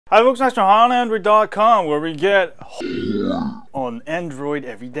Hi folks, Master on Android.com, where we get on Android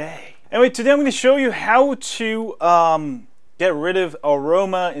every day. Anyway, today I'm going to show you how to get rid of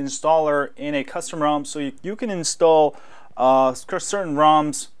AROMA Installer in a custom ROM so you can install certain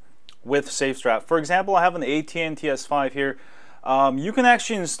ROMs with Safestrap. For example, I have an AT&T S5 here. You can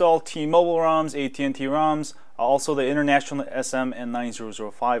actually install T-Mobile ROMs, AT&T ROMs, also the international SM and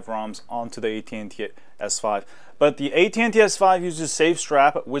 9005 ROMs onto the AT&T S5. But the AT&T S5 uses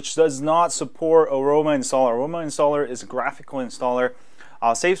Safestrap, which does not support AROMA Installer. AROMA Installer is a graphical installer.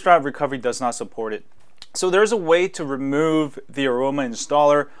 Safestrap Recovery does not support it. So there's a way to remove the AROMA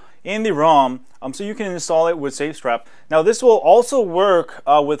Installer in the ROM so you can install it with Safestrap. Now this will also work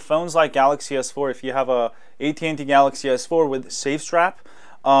with phones like Galaxy S4. If you have a AT&T Galaxy S4 with Safestrap,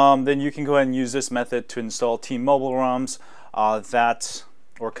 then you can go ahead and use this method to install T-Mobile ROMs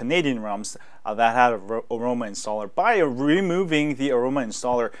or Canadian ROMs that had an AROMA Installer by removing the AROMA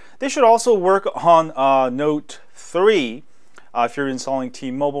Installer. This should also work on Note 3 if you're installing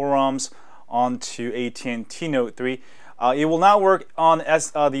T-Mobile ROMs onto AT&T Note 3. It will not work on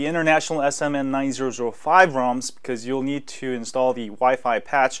the international SMN 9005 ROMs because you'll need to install the Wi-Fi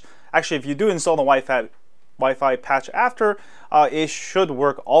patch. Actually, if you do install the Wi-Fi patch after, it should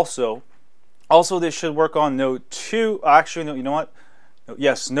work also. Also, this should work on Note 2. Actually, no, you know what?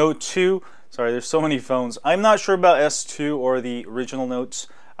 Yes, Note 2. Sorry, there's so many phones. I'm not sure about S2 or the original Notes.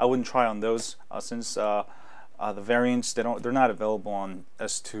 I wouldn't try on those since the variants they're not available on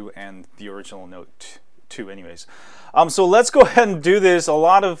S2 and the original Note 2 anyways. So let's go ahead and do this. A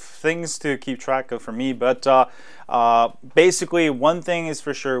lot of things to keep track of for me, but basically one thing is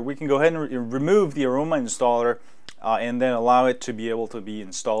for sure: we can go ahead and remove the AROMA Installer and then allow it to be able to be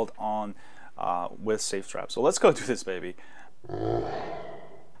installed on with Safestrap. So let's go do this, baby.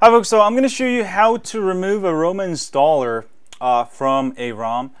 Hi folks, so I'm going to show you how to remove AROMA Installer from a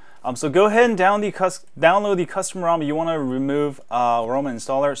ROM. So go ahead and download the custom ROM you want to remove AROMA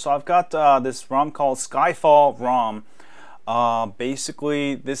Installer. So I've got this ROM called Skyfall ROM.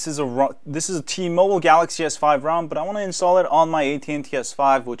 Basically, this is a T-Mobile Galaxy S5 ROM, but I want to install it on my AT&T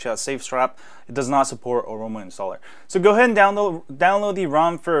S5, which has Safestrap. It does not support AROMA Installer. So go ahead and download the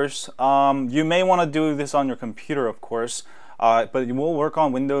ROM first. You may want to do this on your computer, of course, but it will work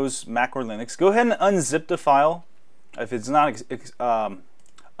on Windows, Mac, or Linux. Go ahead and unzip the file if it's not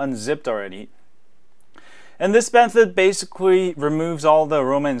unzipped already. And this method basically removes all the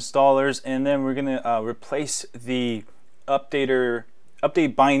AROMA installers, and then we're going to replace the update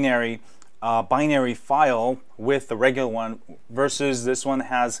binary file with the regular one, versus this one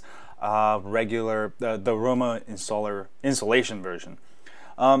has regular the AROMA installation version.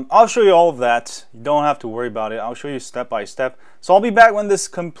 I'll show you all of that. You don't have to worry about it. I'll show you step by step. So I'll be back when this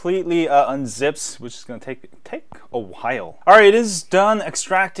completely unzips, which is going to take a while. Alright, it is done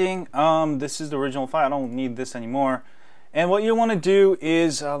extracting. This is the original file. I don't need this anymore. And what you want to do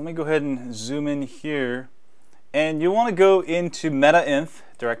is, let me go ahead and zoom in here. And you want to go into meta-inf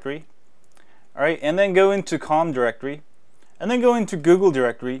directory. Alright, and then go into com directory. And then go into Google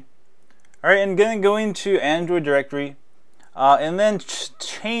directory. Alright, and then go into Android directory. And then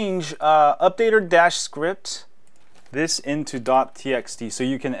change updater-script this into .txt so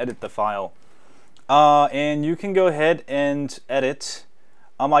you can edit the file. And you can go ahead and edit.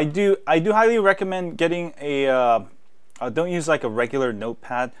 I do highly recommend getting a don't use like a regular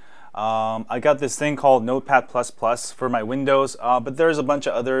notepad. I got this thing called Notepad++ for my Windows, but there's a bunch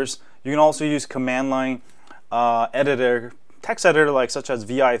of others. You can also use command line editor, text editor such as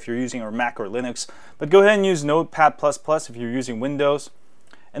VI if you're using or Mac or Linux, but go ahead and use Notepad++ if you're using Windows,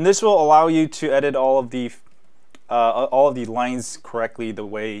 and this will allow you to edit all of the lines correctly the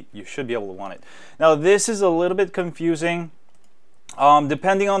way you should be able to want it. Now this is a little bit confusing.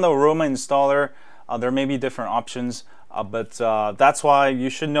 Depending on the AROMA installer, there may be different options, but that's why you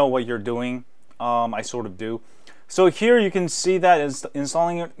should know what you're doing. I sort of do. So here you can see that it's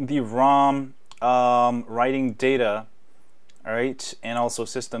installing the ROM, writing data. Alright, and also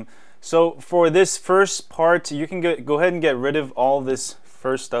system. So for this first part, you can go ahead and get rid of all this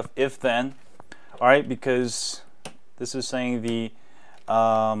first stuff, if then. Alright, because this is saying this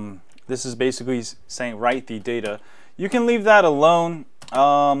is basically saying write the data. You can leave that alone.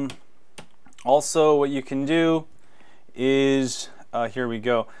 Also, what you can do is, here we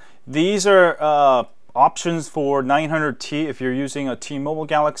go. These are options for 900T if you're using a T-Mobile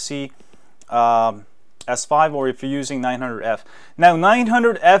Galaxy S5, or if you're using 900F. Now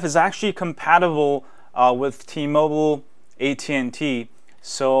 900F is actually compatible with T-Mobile, AT&T,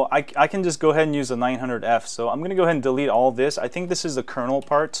 so I can just go ahead and use the 900F. So I'm going to go ahead and delete all this. I think this is the kernel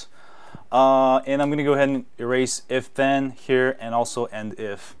part. And I'm going to go ahead and erase if then here and also end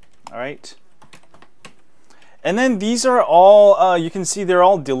if. All right. And then these are all, you can see they're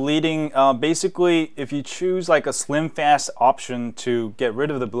all deleting. Basically, if you choose like a slim fast option to get rid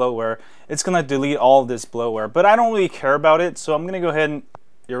of the bloatware, it's gonna delete all of this bloatware. But I don't really care about it, so I'm gonna go ahead and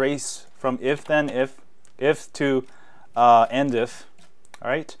erase from if to end if. All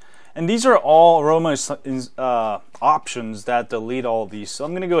right. And these are all aroma options that delete all of these. So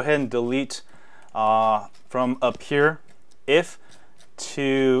I'm gonna go ahead and delete from up here, if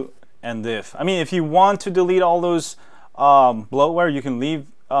to end if. I mean, if you want to delete all those bloatware, you can leave,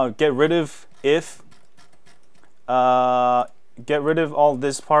 get rid of if, get rid of all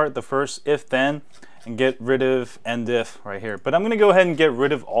this part, the first if then, and get rid of end if right here. But I'm gonna go ahead and get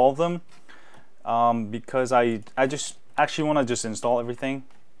rid of all of them because I just actually want to just install everything.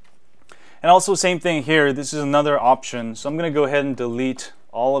 And also same thing here, this is another option. So I'm gonna go ahead and delete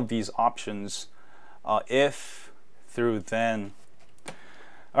all of these options, if through then.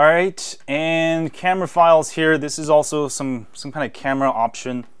 All right, and camera files here, this is also some kind of camera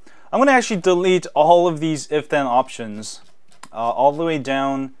option. I'm gonna actually delete all of these if then options all the way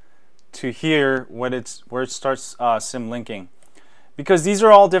down to here where it starts sim linking, because these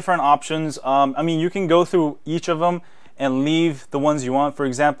are all different options. I mean, you can go through each of them and leave the ones you want. For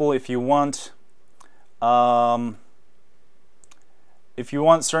example, if you want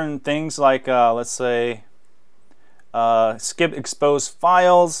certain things like let's say skip exposed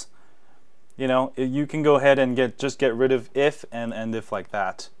files, you know, you can go ahead and just get rid of if and end if like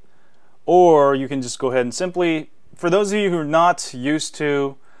that. Or you can just go ahead and simply, for those of you who are not used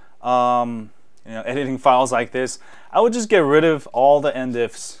to you know, editing files like this, I would just get rid of all the end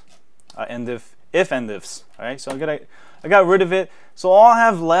ifs, if end ifs. All right, so I got rid of it. So all I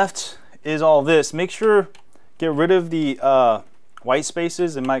have left is all this. Make sure get rid of the white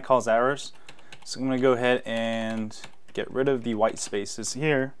spaces. It might cause errors. So I'm going to go ahead and get rid of the white spaces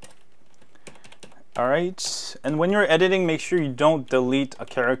here. All right, and when you're editing, make sure you don't delete a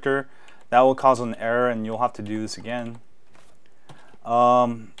character. That will cause an error and you'll have to do this again.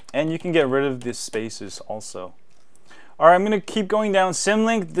 And you can get rid of the spaces also. All right, I'm going to keep going down.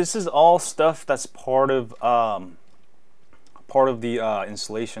 Symlink, this is all stuff that's part of the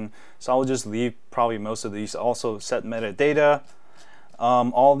installation. So I'll just leave probably most of these. Also set metadata.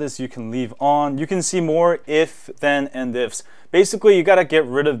 All this you can leave on. You can see more if, then, and ifs. Basically, you got to get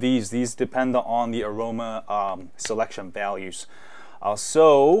rid of these. These depend on the aroma selection values.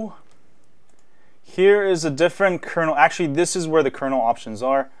 So here is a different kernel. Actually, this is where the kernel options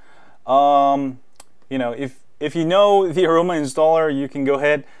are. You know, if you know the aroma installer, you can go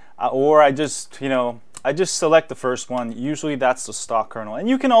ahead, or I just select the first one. Usually that's the stock kernel, and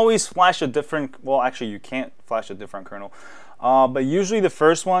you can always flash a different. Well, actually, you can't flash a different kernel. But usually the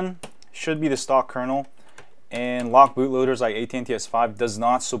first one should be the stock kernel, and lock bootloaders like AT&T S5 does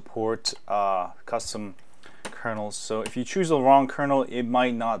not support custom kernels. So if you choose the wrong kernel, it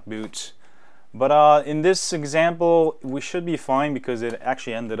might not boot. But in this example, we should be fine because it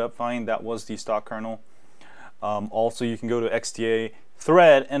actually ended up fine. That was the stock kernel. Also, you can go to XDA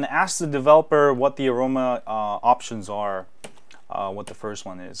thread and ask the developer what the aroma options are, what the first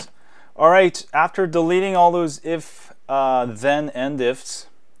one is. All right, after deleting all those if, then, end ifs,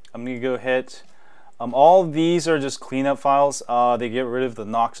 I'm going to go ahead. All of these are just cleanup files. They get rid of the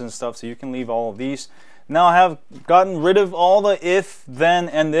NOx and stuff, so you can leave all of these. Now I have gotten rid of all the if, then,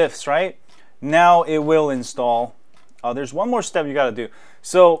 and ifs, right? Now it will install. There's one more step you got to do.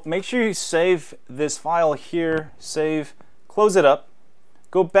 So make sure you save this file here, save, close it up,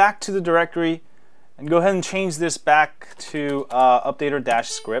 go back to the directory, and go ahead and change this back to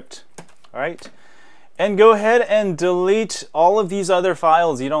updater-script. All right, and go ahead and delete all of these other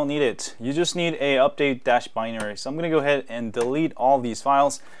files. You don't need it. You just need a update-binary. So I'm going to go ahead and delete all these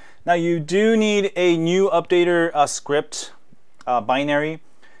files. Now you do need a new updater script binary.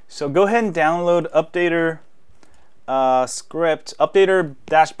 So go ahead and download updater script,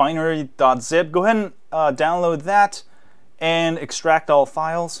 updater-binary.zip. Go ahead and download that and extract all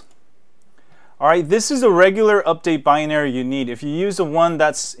files. All right, this is a regular update binary you need. If you use the one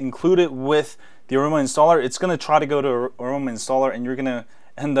that's included with the aroma installer, it's going to try to go to aroma installer and you're going to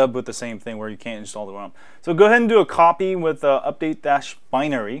end up with the same thing where you can't install the ROM. So go ahead and do a copy with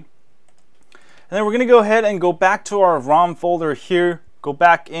update-binary. And then we're going to go ahead and go back to our ROM folder here, go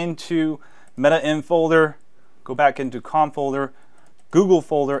back into meta-in folder, go back into com folder, Google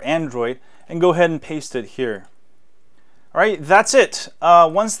folder, Android, and go ahead and paste it here. All right, that's it.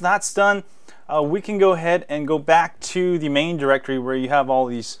 Once that's done, we can go ahead and go back to the main directory where you have all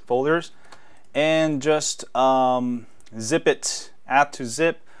these folders and just zip it, add to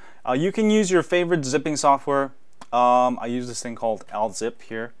zip. You can use your favorite zipping software. I use this thing called alzip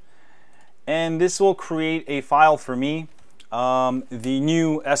here. and this will create a file for me, the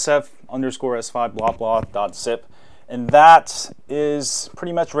new sf_s5 blah blah.zip, and that is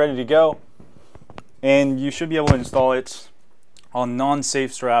pretty much ready to go, and you should be able to install it on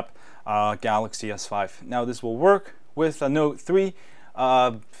non-Safestrap Galaxy S5. Now this will work with a Note 3,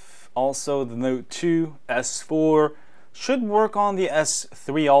 also the Note 2, S4, should work on the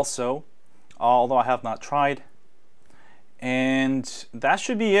S3 also, although I have not tried. And that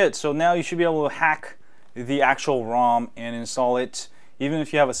should be it. So now you should be able to hack the actual ROM and install it, even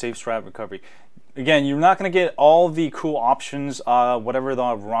if you have a Safestrap recovery. Again, you're not going to get all the cool options, whatever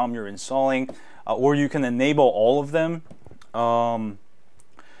the ROM you're installing, or you can enable all of them. You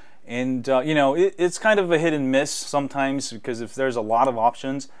know, it's kind of a hit and miss sometimes, because if there's a lot of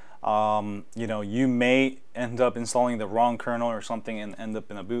options, you know, you may end up installing the wrong kernel or something and end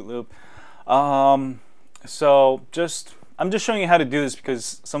up in a boot loop. So I'm just showing you how to do this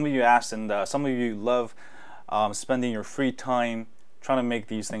because some of you asked, and some of you love spending your free time trying to make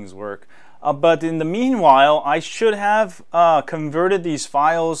these things work. But in the meanwhile, I should have converted these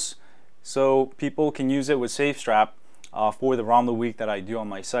files so people can use it with Safestrap for the ROM of the week that I do on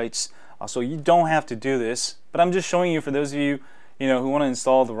my sites. So you don't have to do this, but I'm just showing you for those of you, who want to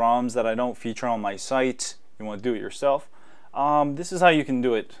install the ROMs that I don't feature on my site. You want to do it yourself. This is how you can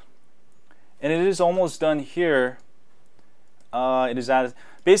do it, and it is almost done here. It is added.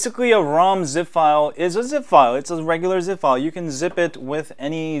 Basically, a ROM zip file is a zip file. It's a regular zip file. You can zip it with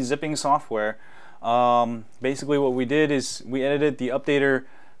any zipping software. Basically, what we did is we edited the updater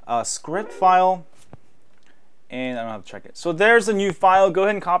script file, and I don't have to check it. So there's a new file. Go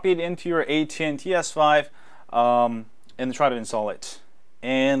ahead and copy it into your AT&T S5 and try to install it.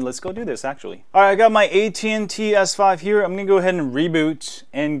 And let's go do this actually. All right, I got my AT&T S5 here. I'm gonna go ahead and reboot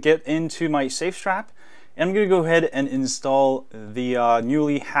and get into my Safestrap. And I'm gonna go ahead and install the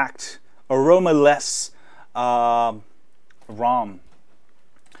newly hacked AROMA-less ROM.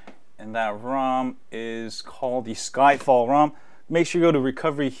 And that ROM is called the Skyfall ROM. Make sure you go to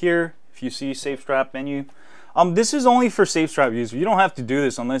recovery here if you see Safestrap menu. This is only for Safestrap users. You don't have to do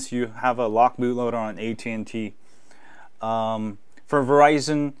this unless you have a lock bootloader on AT&T. For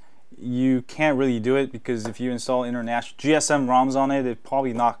Verizon, you can't really do it because if you install international GSM ROMs on it, it's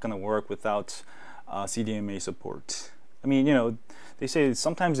probably not going to work without CDMA support. I mean, they say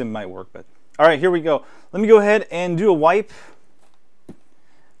sometimes it might work, but all right, here we go. Let me go ahead and do a wipe.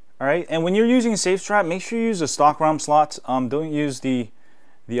 All right, and when you're using Safestrap, make sure you use a stock ROM slot. Don't use the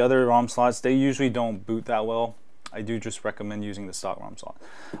other ROM slots. They usually don't boot that well. I do just recommend using the stock ROM slot.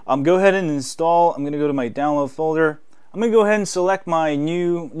 Go ahead and install. I'm going to go to my download folder. I'm going to go ahead and select my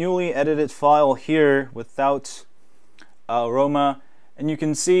newly edited file here without AROMA. And you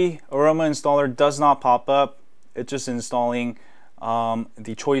can see AROMA Installer does not pop up. It's just installing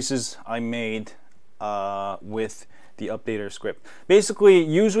the choices I made with the updater script. Basically,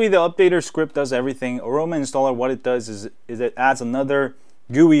 usually the updater script does everything. AROMA Installer, what it does is it adds another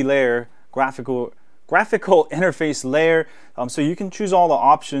GUI layer, graphical interface layer, so you can choose all the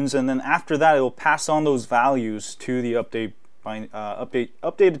options, and then after that it will pass on those values to the update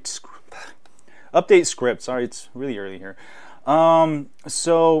script. Sorry, it's really early here.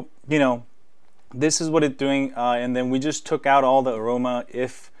 So this is what it's doing, and then we just took out all the AROMA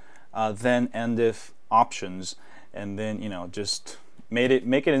if then and if options, and then just make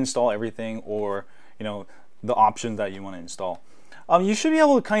it install everything, or the options that you want to install. You should be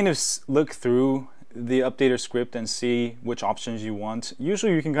able to kind of look through the updater script and see which options you want.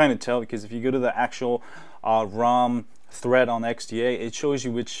 Usually you can kind of tell, because if you go to the actual ROM thread on XDA, it shows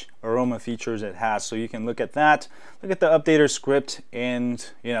you which AROMA features it has, so you can look at that, look at the updater script, and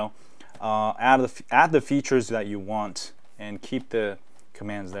add the features that you want and keep the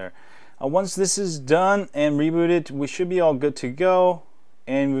commands there. Once this is done and rebooted, we should be all good to go,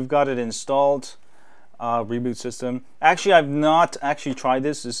 and we've got it installed. Reboot system. Actually, I've not actually tried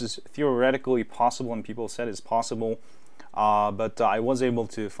this. This is theoretically possible, and people said it's possible, but I was able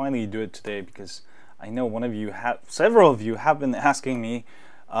to finally do it today because I know several of you have been asking me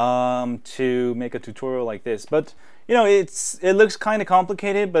to make a tutorial like this. But it looks kind of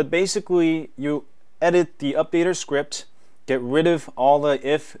complicated. But basically, you edit the updater script, get rid of all the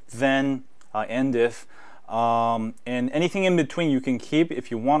if, then, and if. And anything in between you can keep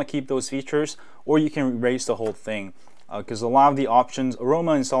if you want to keep those features, or you can erase the whole thing, because a lot of the options,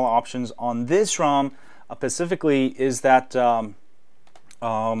 AROMA installer options on this ROM specifically, is that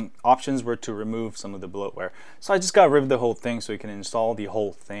options were to remove some of the bloatware. So I just got rid of the whole thing so you can install the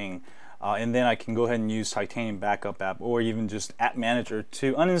whole thing and then I can go ahead and use Titanium Backup app or even just App Manager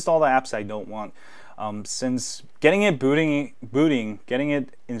to uninstall the apps I don't want. Since getting it getting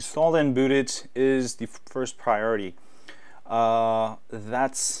it installed and booted is the first priority.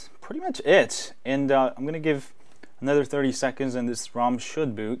 That's pretty much it. And I'm gonna give another 30 seconds and this ROM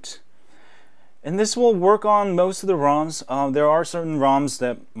should boot. And this will work on most of the ROMs. There are certain ROMs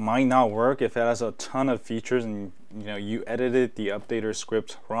that might not work if it has a ton of features and you edited the updater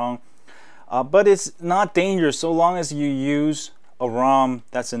script wrong. But it's not dangerous so long as you use a ROM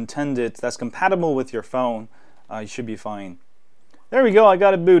that's compatible with your phone. You should be fine. There we go, I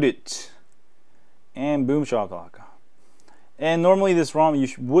got it booted. And boom shakalaka. And normally this ROM you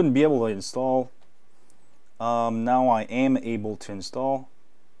wouldn't be able to install. Now I am able to install.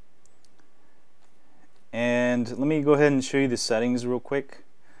 And let me go ahead and show you the settings real quick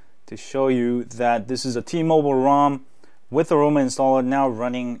to show you that this is a T-Mobile ROM with AROMA installer now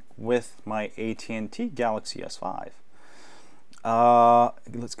running with my AT&T Galaxy S5.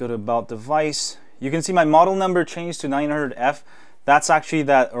 Let's go to About Device. You can see my model number changed to 900F. That's actually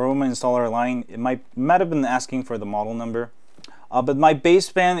that AROMA installer line. It might have been asking for the model number. But my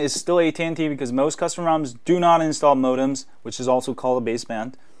baseband is still AT&T because most custom ROMs do not install modems, which is also called a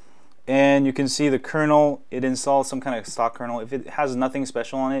baseband. And you can see the kernel, it installs some kind of stock kernel. If it has nothing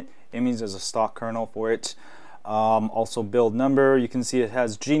special on it, it means there's a stock kernel for it. Also build number, you can see it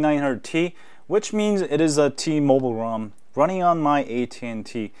has G900T, which means it is a T-Mobile ROM running on my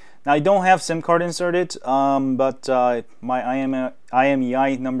AT&T. Now I don't have SIM card inserted, but my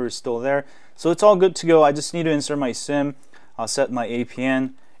IMEI number is still there. So it's all good to go. I just need to insert my SIM, set my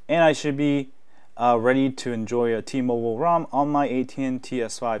APN, and I should be ready to enjoy a T-Mobile ROM on my AT&T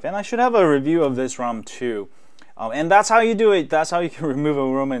S5. And I should have a review of this ROM too. And that's how you do it. That's how you can remove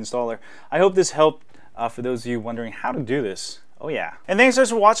AROMA installer. I hope this helped for those of you wondering how to do this. Oh yeah. And thanks guys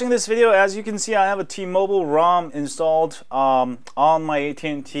for watching this video. As you can see, I have a T-Mobile ROM installed on my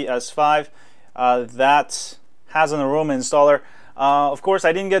AT&T S5 that has an AROMA installer. Of course,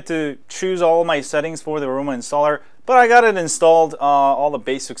 I didn't get to choose all my settings for the AROMA installer, but I got it installed, all the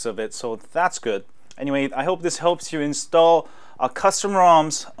basics of it, so that's good. Anyway, I hope this helps you install custom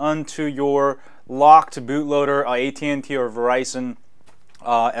ROMs onto your locked bootloader, AT&T or Verizon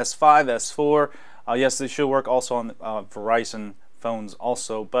S5, S4. Yes, this should work also on Verizon phones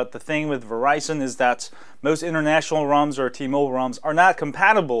also, but the thing with Verizon is that most international ROMs or T-Mobile ROMs are not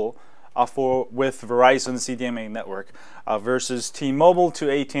compatible with Verizon CDMA network versus T-Mobile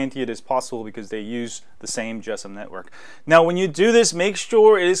to AT&T. It is possible because they use the same GSM network. Now when you do this, make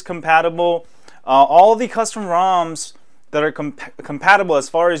sure it is compatible. All the custom ROMs that are compatible as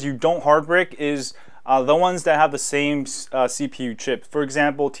far as you don't hard brick is the ones that have the same CPU chip. For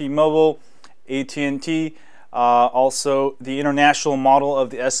example, T-Mobile, AT&T, also the international model of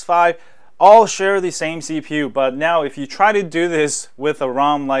the S5, all share the same CPU. But now if you try to do this with a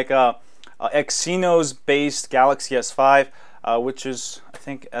ROM like a Exynos based Galaxy S5, which is I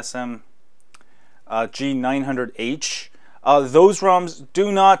think SM G900H, those ROMs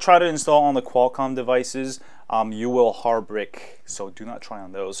do not try to install on the Qualcomm devices. You will hard brick, so do not try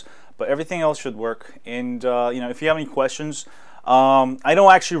on those. But everything else should work. And if you have any questions, I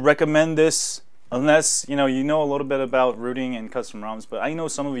don't actually recommend this unless you know a little bit about rooting and custom ROMs, but I know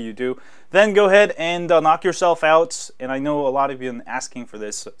some of you do. Then go ahead and knock yourself out. And I know a lot of you have been asking for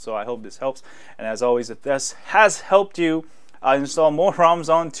this, so I hope this helps. And as always, if this has helped you install more ROMs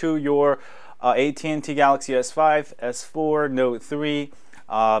onto your AT&T Galaxy S5, S4, Note 3,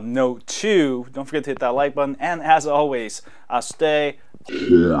 Note 2, don't forget to hit that like button. And as always, stay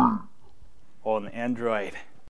on Android.